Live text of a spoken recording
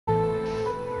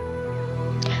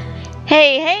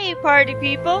Hey, party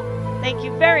people! Thank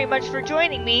you very much for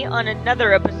joining me on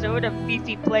another episode of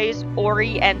Fifi Plays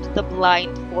Ori and the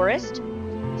Blind Forest.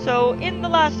 So, in the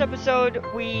last episode,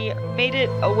 we made it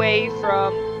away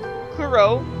from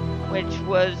Kuro, which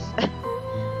was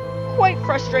quite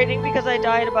frustrating because I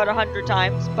died about 100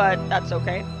 times, but that's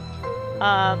okay.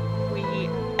 We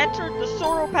entered the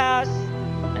Sorrow Pass,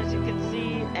 as you can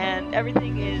see, and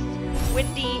everything is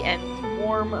windy and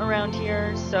warm around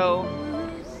here, so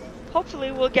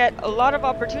hopefully we'll get a lot of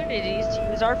opportunities to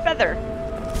use our feather,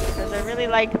 because I really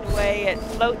like the way it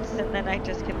floats, and then I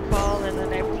just can fall, and then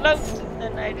I float, and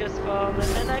then I just fall, and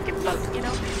then I can float, you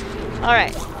know?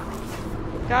 Alright.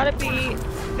 Gotta be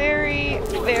very,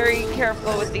 very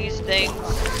careful with these things.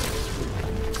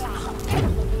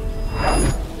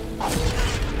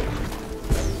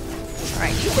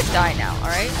 Alright, you can die now,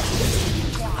 alright?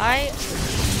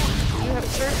 You have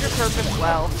served your purpose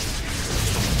well.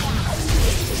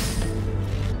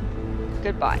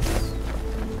 Goodbye.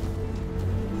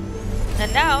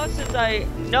 And now, since I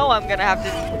know I'm gonna have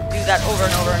to do that over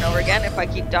and over and over again if I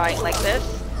keep dying like this,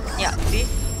 yeah, see?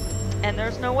 And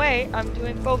there's no way I'm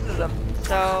doing both of them,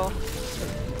 so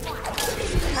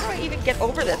how do I even get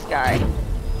over this guy?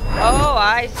 Oh,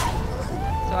 I see.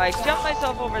 So I jump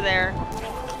myself over there.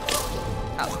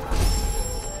 Oh.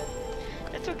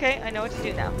 It's okay, I know what to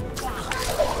do now.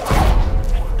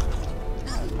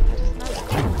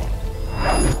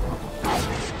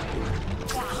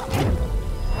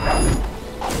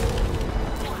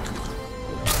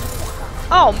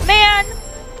 Oh man!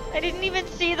 I didn't even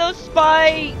see those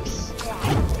spikes!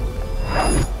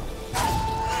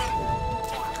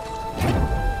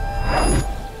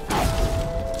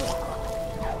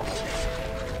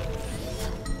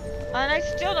 And I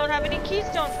still don't have any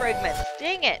keystone fragments.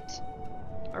 Dang it!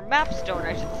 Or mapstone,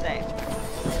 I should say.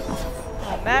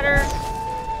 No matter.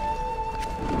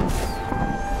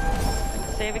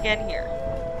 Save again here.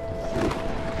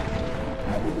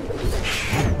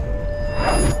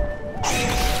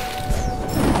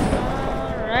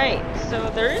 Alright, so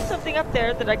there is something up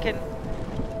there that I can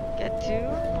get to.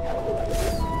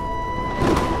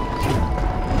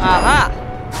 Aha!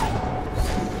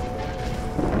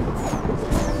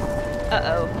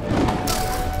 Uh-oh.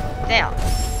 Down.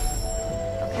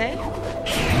 Okay.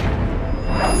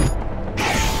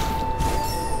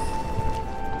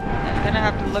 I'm gonna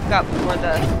have to look up for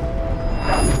the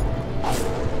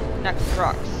next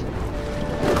rocks.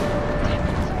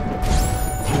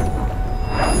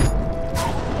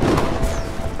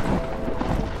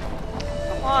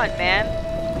 Come on, man.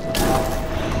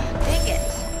 Dang it.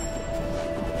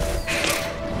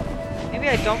 Maybe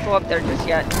I don't go up there just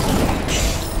yet.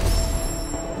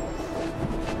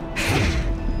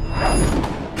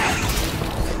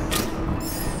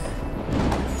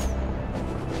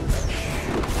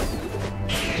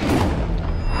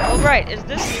 Right, is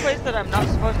this the place that I'm not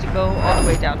supposed to go all the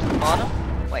way down to the bottom?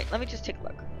 Wait, let me just take a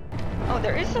look. Oh,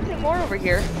 there is something more over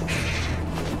here.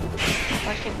 If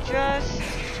I can just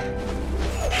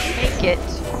make it.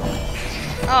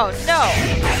 Oh, no!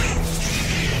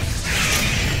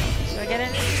 Should I get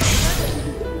in?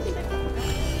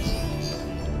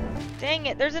 Dang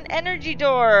it, there's an energy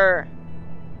door!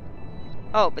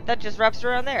 Oh, but that just wraps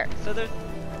around there. So there's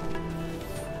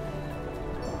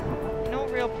no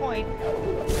real point.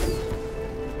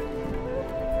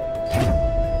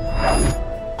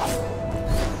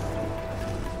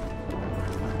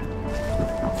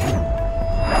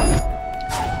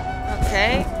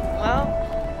 Okay, well,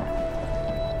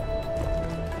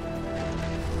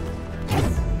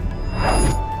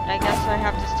 I guess I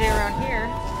have to stay around here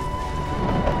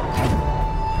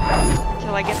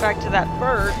until I get back to that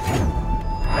bird.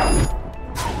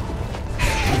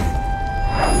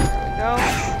 There we go.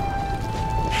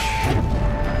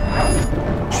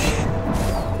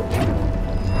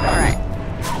 Alright.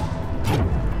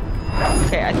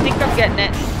 Okay, I think I'm getting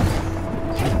it.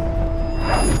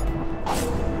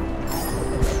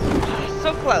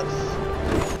 So close.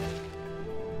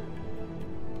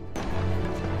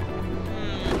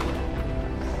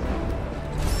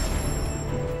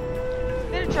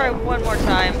 I'm gonna try one more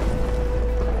time.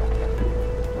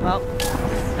 Well,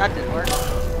 that didn't work.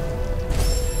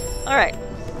 Alright,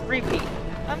 repeat.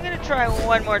 I'm gonna try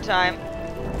one more time.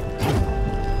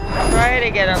 Try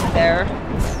to get up there.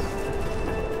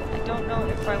 I don't know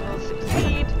if I will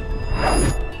succeed.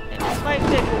 It might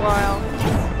take a while.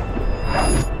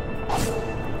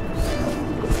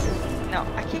 No,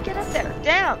 I can't get up there.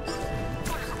 Down!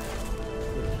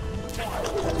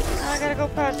 Now I gotta go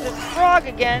past this frog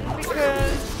again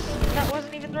because that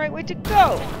wasn't even the right way to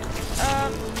go.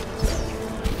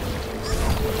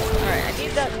 Alright, I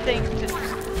need that thing to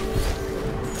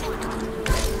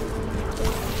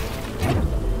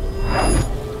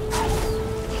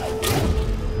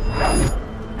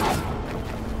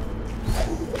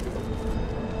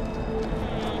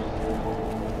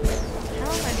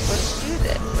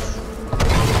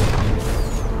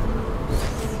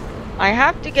I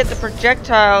have to get the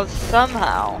projectiles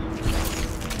somehow.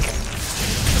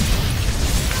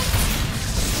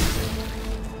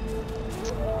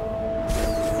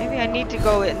 Maybe I need to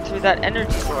go in through that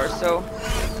energy door, so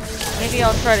maybe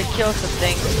I'll try to kill some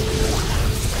things.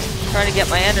 Try to get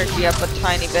my energy up a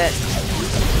tiny bit.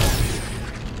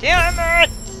 Damn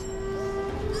it!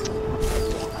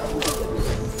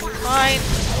 Fine.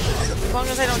 As long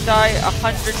as I don't die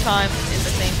 100 times in the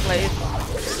same place.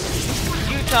 A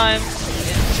few times,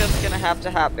 it's just gonna have to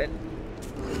happen.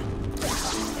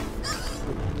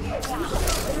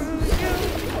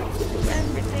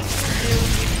 Everything you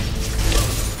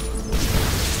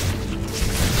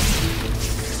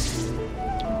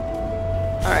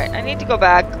do. Alright, I need to go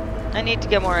back. I need to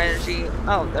get more energy.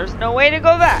 Oh, there's no way to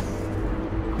go back.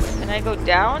 Can I go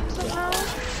down somehow?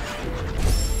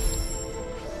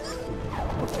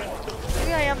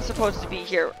 Maybe I am supposed to be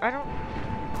here. I don't...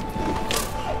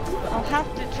 I'll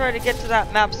have to try to get to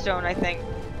that map stone, I think.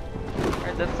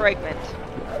 Or the fragment.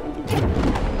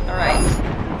 Alright.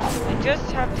 I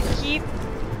just have to keep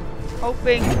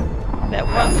hoping that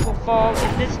one will fall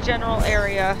in this general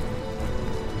area.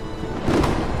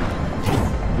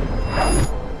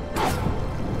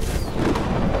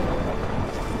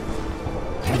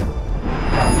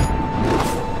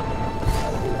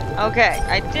 Okay,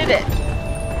 I did it.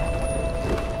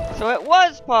 So it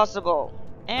was possible.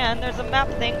 And there's a map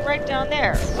thing right down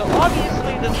there. So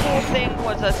obviously this whole thing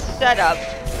was a setup.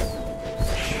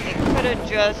 It could have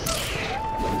just...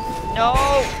 No,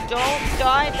 don't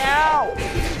die now.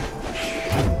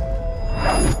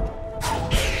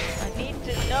 I need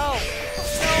to know.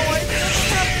 No, I don't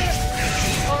have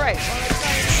to... Alright,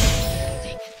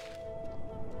 dang it.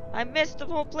 I missed the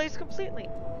whole place completely.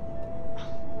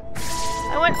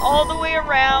 I went all the way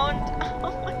around.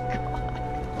 Oh my god.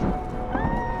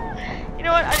 You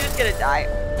know what? I'm just gonna die.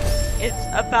 It's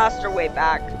a faster way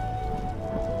back.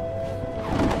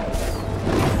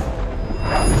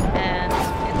 And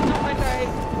it's not like I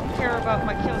care about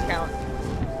my kill count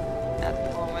at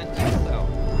the moment, so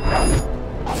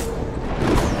I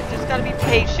just gotta be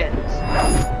patient.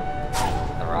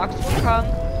 The rocks will come.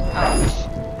 Ouch.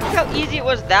 Look how easy it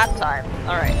was that time.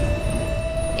 Alright.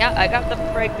 Yeah, I got the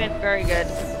fragment, very good.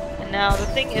 And now the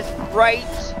thing is right,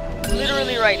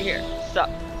 literally right here. So,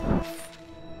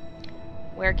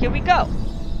 where can we go?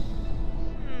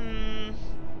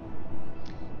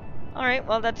 Alright,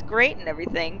 well that's great and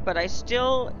everything, but I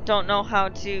still don't know how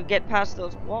to get past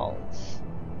those walls.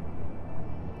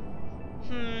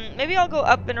 Maybe I'll go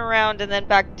up and around and then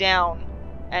back down,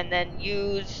 and then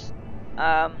use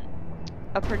a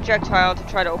projectile to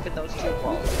try to open those two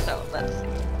walls. So, let's see.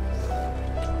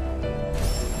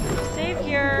 Save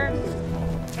here.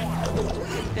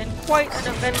 It's been quite an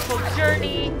eventful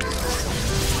journey.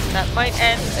 That might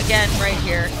end again right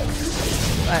here,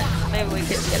 but maybe we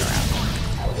can get around.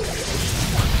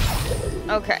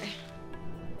 Okay.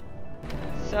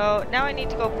 So now I need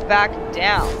to go back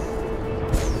down.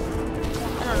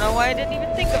 I don't know why I didn't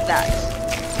even think of that.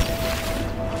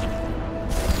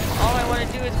 All I want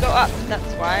to do is go up.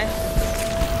 That's why.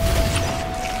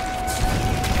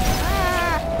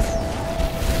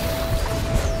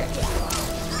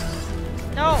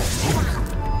 No!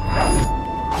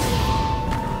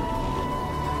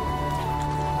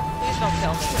 Please don't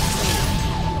kill me. Please.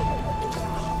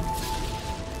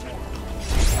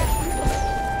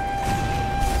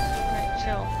 Alright,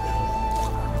 chill.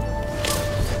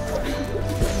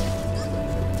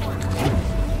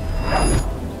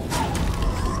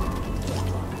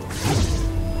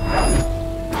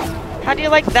 How do you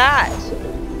like that?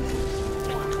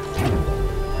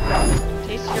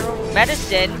 Taste your own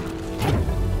medicine.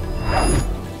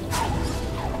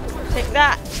 Take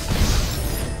that.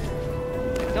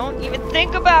 Don't even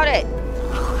think about it.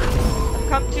 I've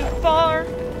come too far.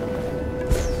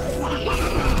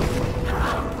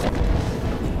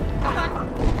 Come on.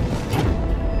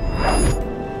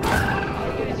 All I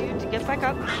use you to get back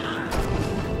up.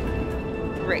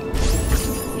 Great.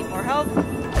 Need more health.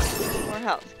 More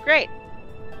health. Great.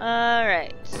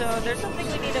 Alright, so there's something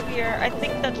we need up here. I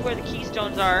think that's where the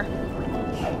keystones are.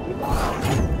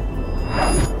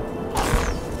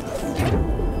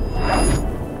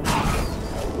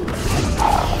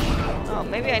 Oh,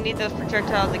 maybe I need those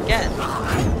projectiles again.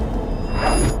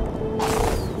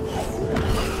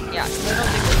 Yeah, I don't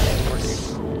think this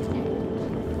is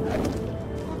working.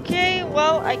 Okay,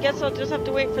 well, I guess I'll just have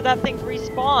to wait for that thing to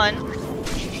respawn.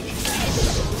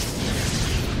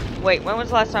 Wait, when was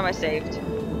the last time I saved?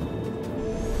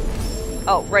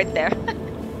 Oh, right there.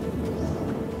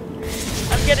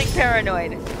 I'm getting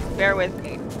paranoid. Bear with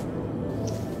me.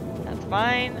 That's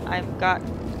fine. I've got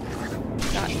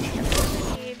got everything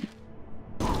I need.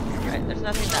 Alright, there's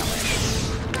nothing that way.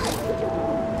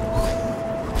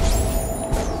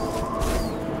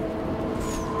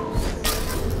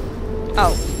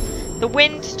 Oh, the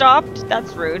wind stopped?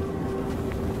 That's rude.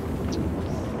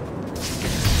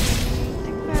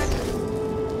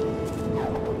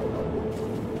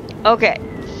 Okay,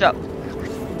 so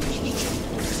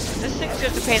this thing's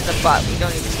just a pain in the butt. We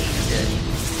don't even need to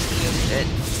use it.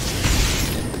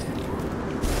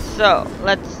 So,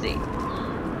 let's see.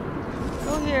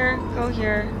 Go here, go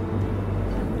here.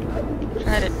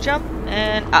 Try to jump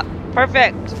and up.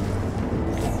 Perfect.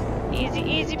 Easy,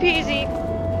 easy peasy.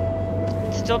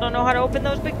 Still don't know how to open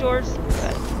those big doors,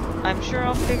 but I'm sure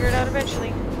I'll figure it out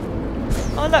eventually.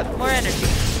 Oh look, more energy.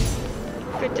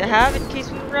 Good to have in case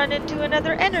we run into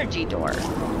another energy door.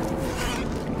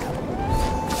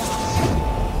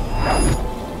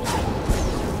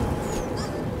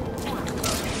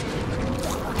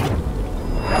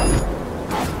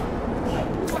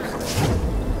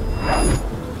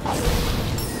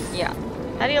 Yeah.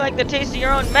 How do you like the taste of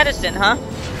your own medicine, huh?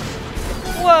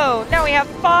 Whoa, now we have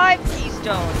 5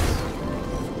 keystones.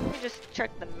 Let me just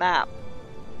check the map.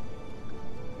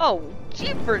 Oh,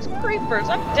 jeepers creepers,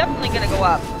 I'm definitely gonna go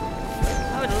up.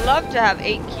 I would love to have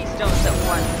 8 keystones at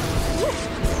once.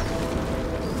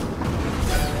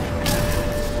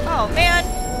 Oh man!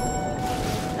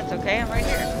 That's okay, I'm right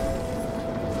here.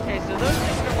 Okay, so those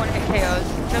things are one-hit KOs,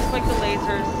 just like the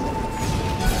lasers.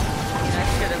 I mean, I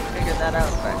should have figured that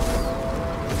out, but...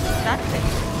 that thing.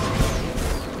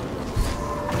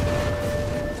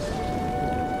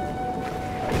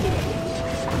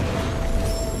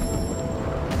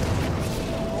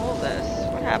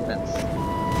 What happens?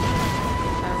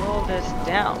 I roll this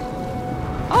down.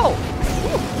 Oh!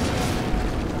 Woo.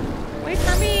 Wait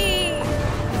for me!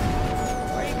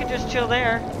 Or you could just chill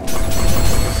there.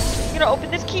 I'm gonna open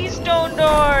this keystone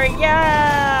door!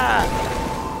 Yeah!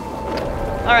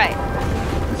 Alright.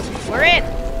 We're in!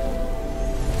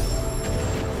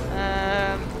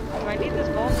 Do I need this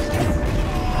ball?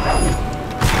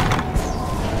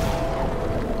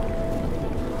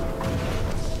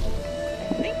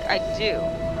 I do.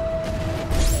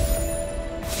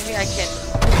 Maybe I can...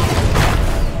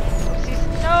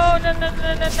 No, no, no, no,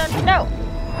 no, no, no!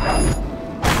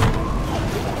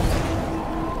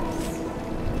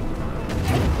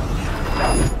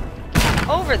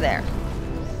 Over there.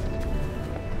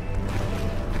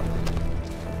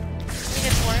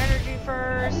 Get more energy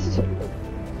first.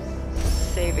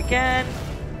 Save again.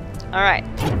 Alright.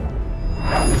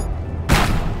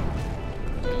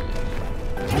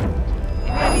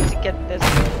 I need to get this.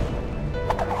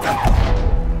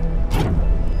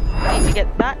 I need to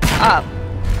get that up.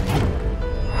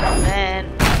 And then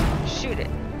shoot it.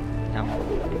 No.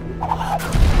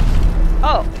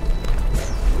 Oh.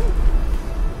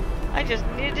 I just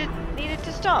needed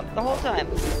to stop the whole time.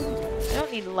 I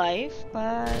don't need life,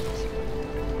 but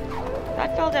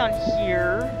that fell down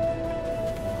here.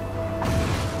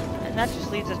 And that just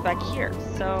leads us back here.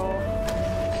 So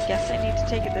I guess I need to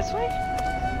take it this way?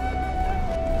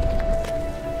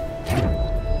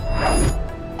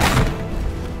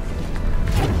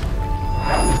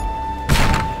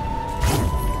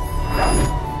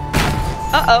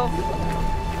 Uh-oh.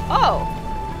 Oh.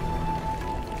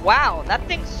 Wow, that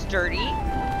thing's sturdy.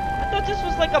 I thought this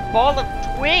was like a ball of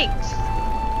twigs.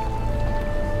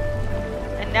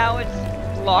 And now it's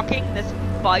blocking this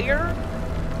fire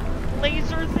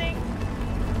laser thing?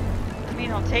 I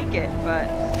mean, I'll take it, but...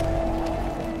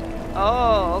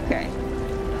 oh, okay.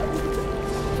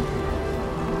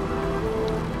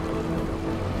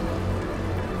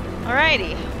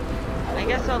 Alrighty. I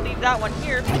guess I'll leave that one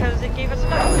here because it gave us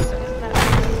another one, so isn't that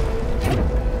nice?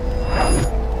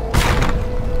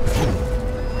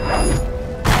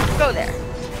 Go there.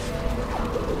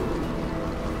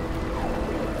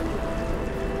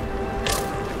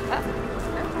 Ah.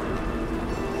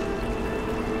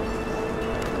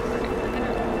 I'm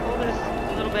gonna pull this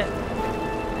a little bit,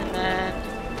 and then...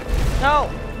 no!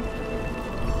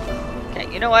 Okay,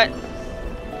 you know what?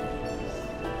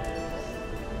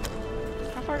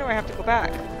 How far do I have to go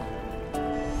back?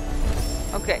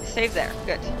 Okay, save there.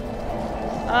 Good.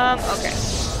 Okay.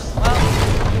 Well.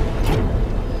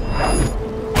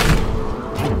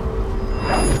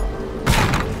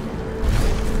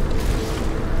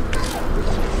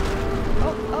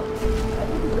 Oh.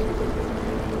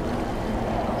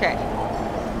 Okay.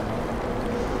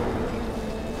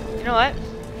 You know what?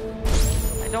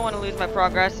 I don't want to lose my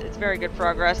progress. It's very good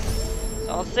progress.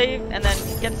 So I'll save and then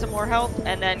get some more health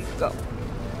and then go.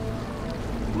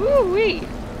 Woo-wee!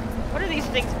 What are these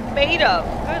things made of?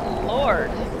 Good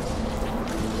lord.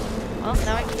 Well,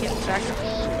 now I can get back up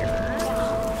here.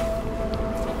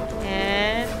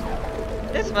 And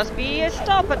this must be a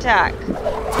stop attack.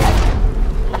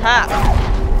 Aha!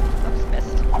 Oops,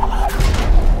 missed.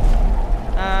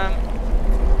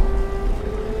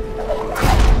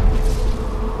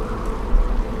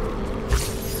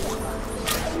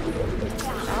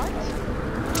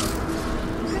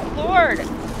 Good Lord!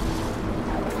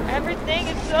 Everything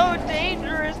is so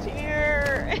dangerous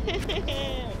here!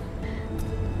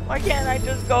 Why can't I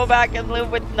just go back and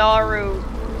live with Naru?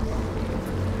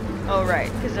 Oh right,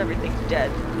 because everything's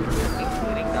dead,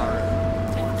 including Naru.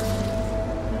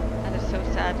 That is so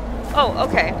sad. Oh,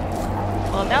 okay.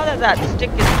 Well, now that that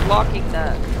stick is blocking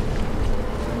the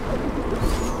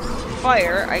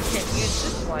fire, I can use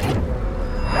this one.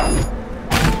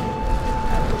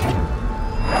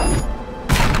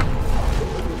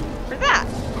 For that.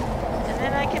 And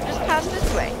then I can just pass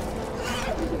this way.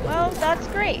 Well, that's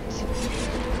great.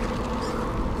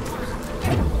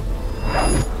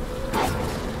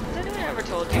 Has anyone ever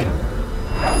told you?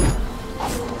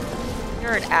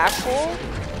 You're an asshole?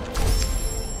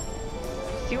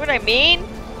 See what I mean?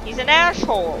 He's an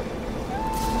asshole.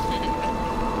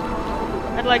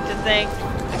 I'd like to thank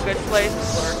the Good Place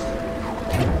for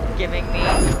giving me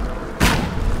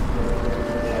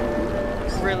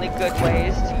really good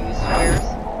ways to use swears.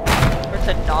 Or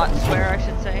to not swear, I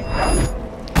should say.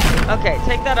 Okay,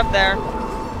 take that up there.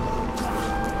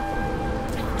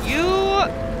 You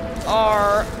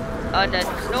are an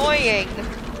annoying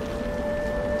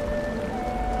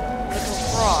little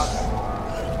frog.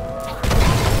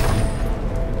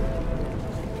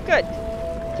 Good.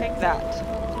 Take that.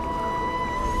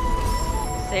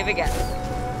 Save again. I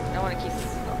don't want to keep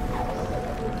this going.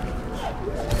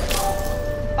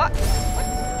 What?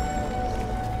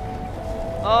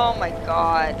 Oh my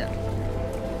god.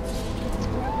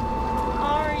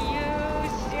 Are you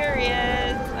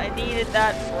serious? I needed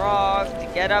that frog to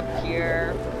get up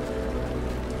here.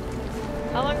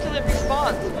 How long till it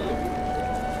respawns?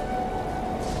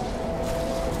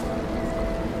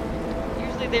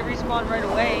 Usually they respawn right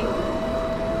away.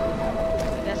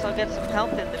 I guess I'll get some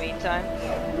help in the meantime.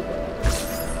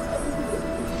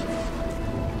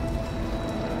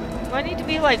 Do I need to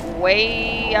be like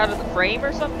way out of the frame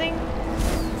or something?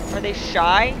 Are they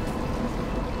shy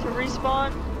to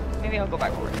respawn? Maybe I'll go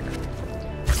back over here.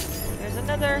 There's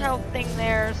another health thing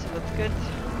there, so that's good.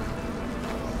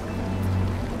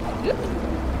 Oop.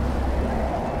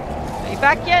 Are you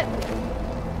back yet?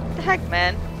 What the heck,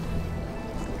 man?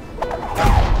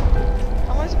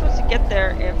 How am I supposed to get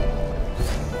there if...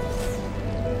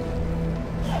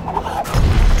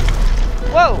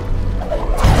 Whoa!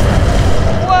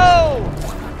 Whoa!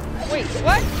 Wait,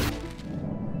 what?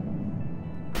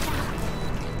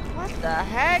 What the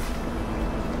heck?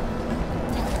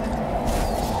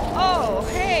 Oh,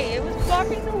 hey, it was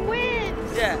blocking the wind!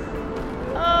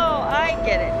 Oh, I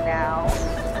get it now.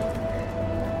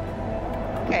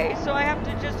 Okay, so I have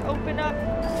to just open up...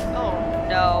 Oh,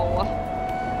 no.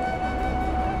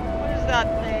 What is that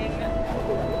thing?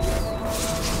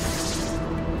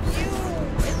 Ew,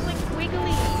 it's like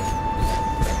wiggly.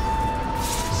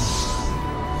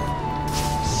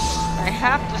 I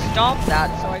have to stomp that,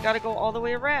 so I gotta go all the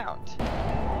way around.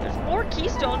 There's more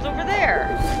keystones over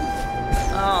there.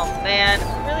 Oh man,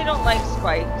 I really don't like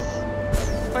spikes.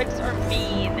 Spikes are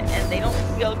mean and they don't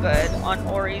feel good on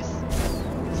Ori's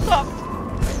soft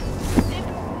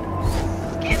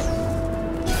skin.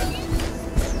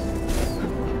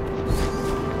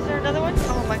 Is there another one?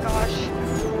 Oh my gosh.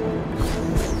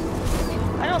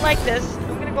 I don't like this.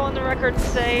 I'm gonna go on the record and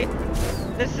say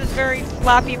this is very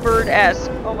Flappy Bird-esque.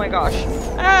 Oh my gosh.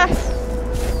 Ah!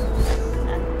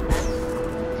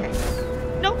 Okay.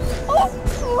 No! Oh!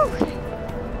 Okay.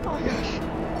 Oh my gosh.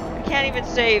 I can't even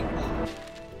save.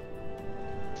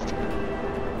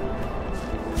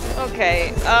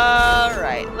 Okay,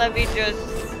 alright. Let me just...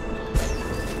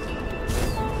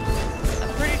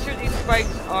 I'm pretty sure these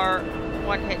spikes are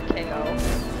one-hit KO.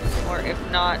 Or if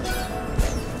not...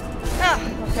 Ah!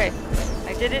 Okay.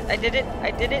 I did it, I did it,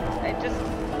 I did it. I just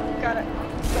gotta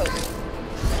go.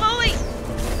 Slowly!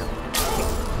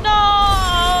 No!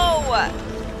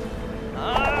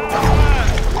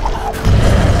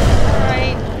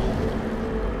 Alright.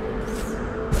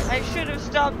 I should have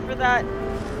stopped for that.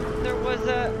 There was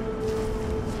a...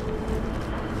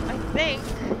 I think.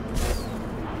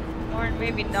 Or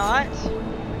maybe not.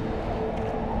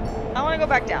 I want to go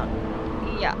back down.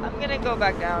 Yeah, I'm gonna go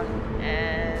back down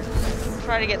and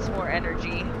try to get some more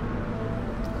energy.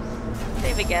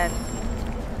 Save again.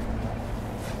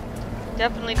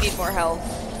 Definitely need more health.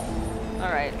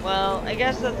 Alright, well, I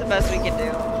guess that's the best we can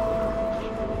do.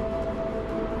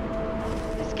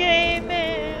 game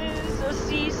is a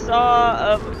seesaw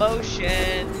of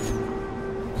emotion.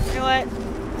 You know what?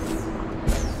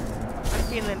 I'm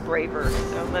feeling braver,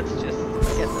 so let's just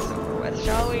get this over with,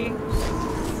 shall we?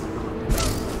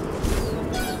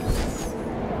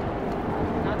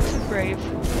 Not too brave.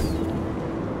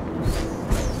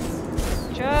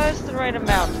 Just the right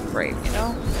amount of brave, you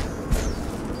know?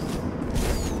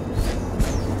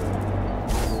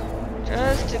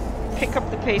 Just to pick up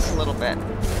the pace a little bit.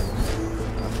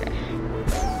 Okay.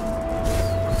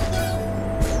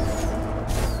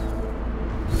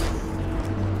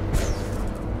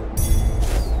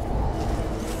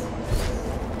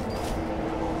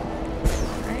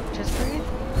 Alright, just breathe.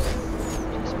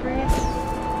 Just breathe.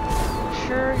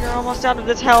 Sure, you're almost out of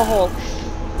this hellhole.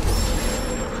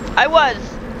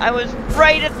 I was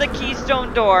right at the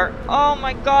keystone door. Oh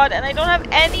my god, and I don't have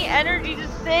any energy to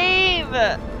save!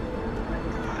 The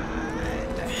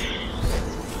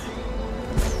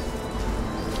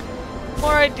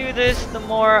more I do this, the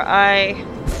more I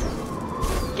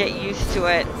get used to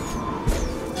it.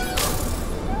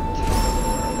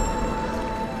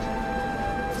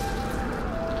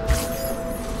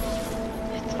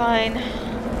 It's fine.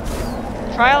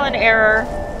 Trial and error.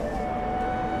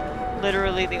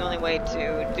 Literally the only way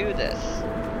to do this.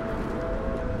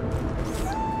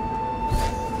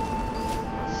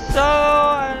 So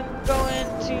I'm going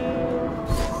to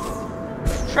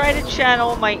try to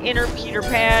channel my inner Peter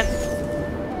Pan.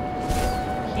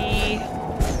 He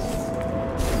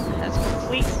has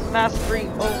complete mastery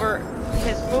over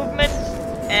his movements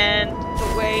and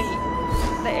the way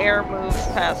the air moves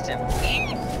past him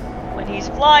when he's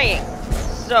flying.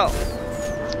 So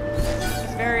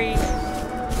he's very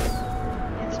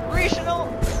inspirational.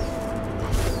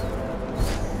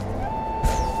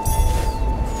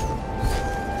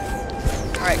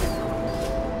 Alright.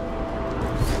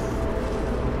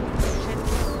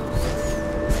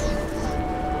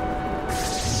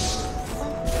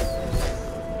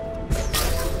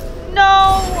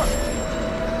 No!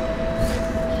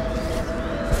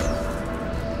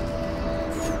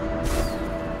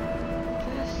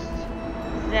 Just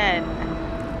then.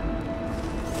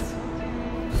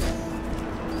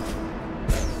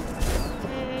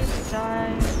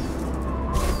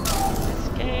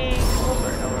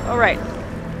 Alright.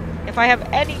 If I have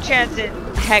any chance in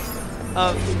heck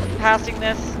of passing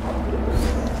this,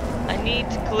 I need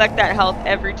to collect that health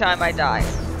every time I die.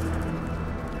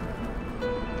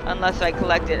 Unless I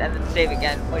collect it and then save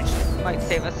again, which might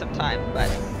save us some time, but...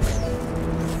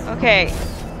 Okay.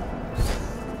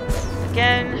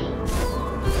 Again,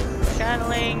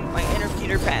 channeling my inner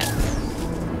Peter Pan.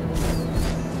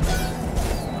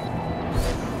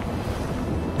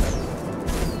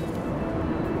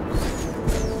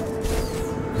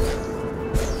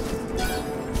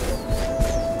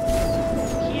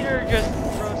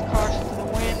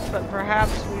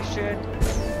 Perhaps we should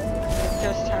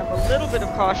just have a little bit of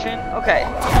caution. Okay,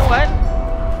 you know what?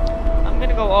 I'm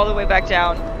gonna go all the way back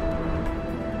down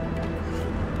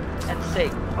and see.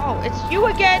 Oh, it's you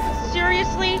again?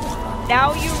 Seriously?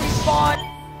 Now you respawn?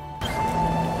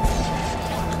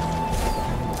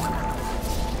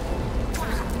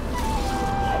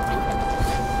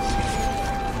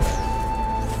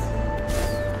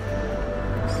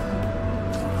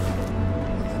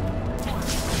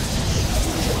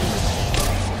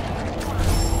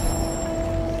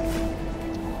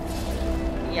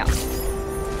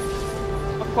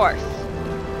 Of course.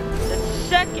 The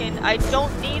second I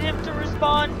don't need him to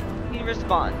respond, he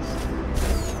responds.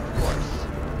 Of course.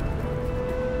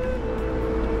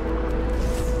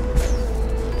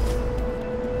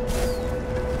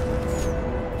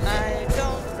 I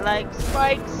don't like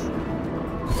spikes.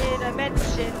 Did I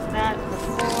mention that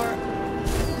before?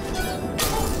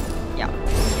 Yeah.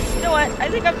 You know what? I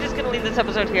think I'm just gonna leave this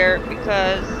episode here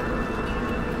because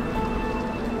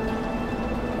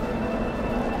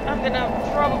I'm gonna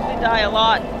probably die a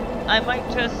lot. I might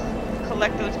just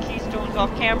collect those keystones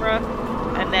off camera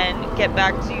and then get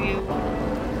back to you.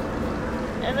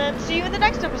 And then see you in the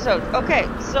next episode. Okay,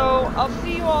 so I'll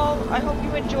see you all. I hope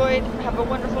you enjoyed. Have a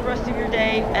wonderful rest of your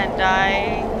day, and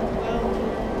I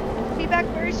will be back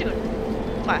very soon.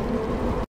 Bye.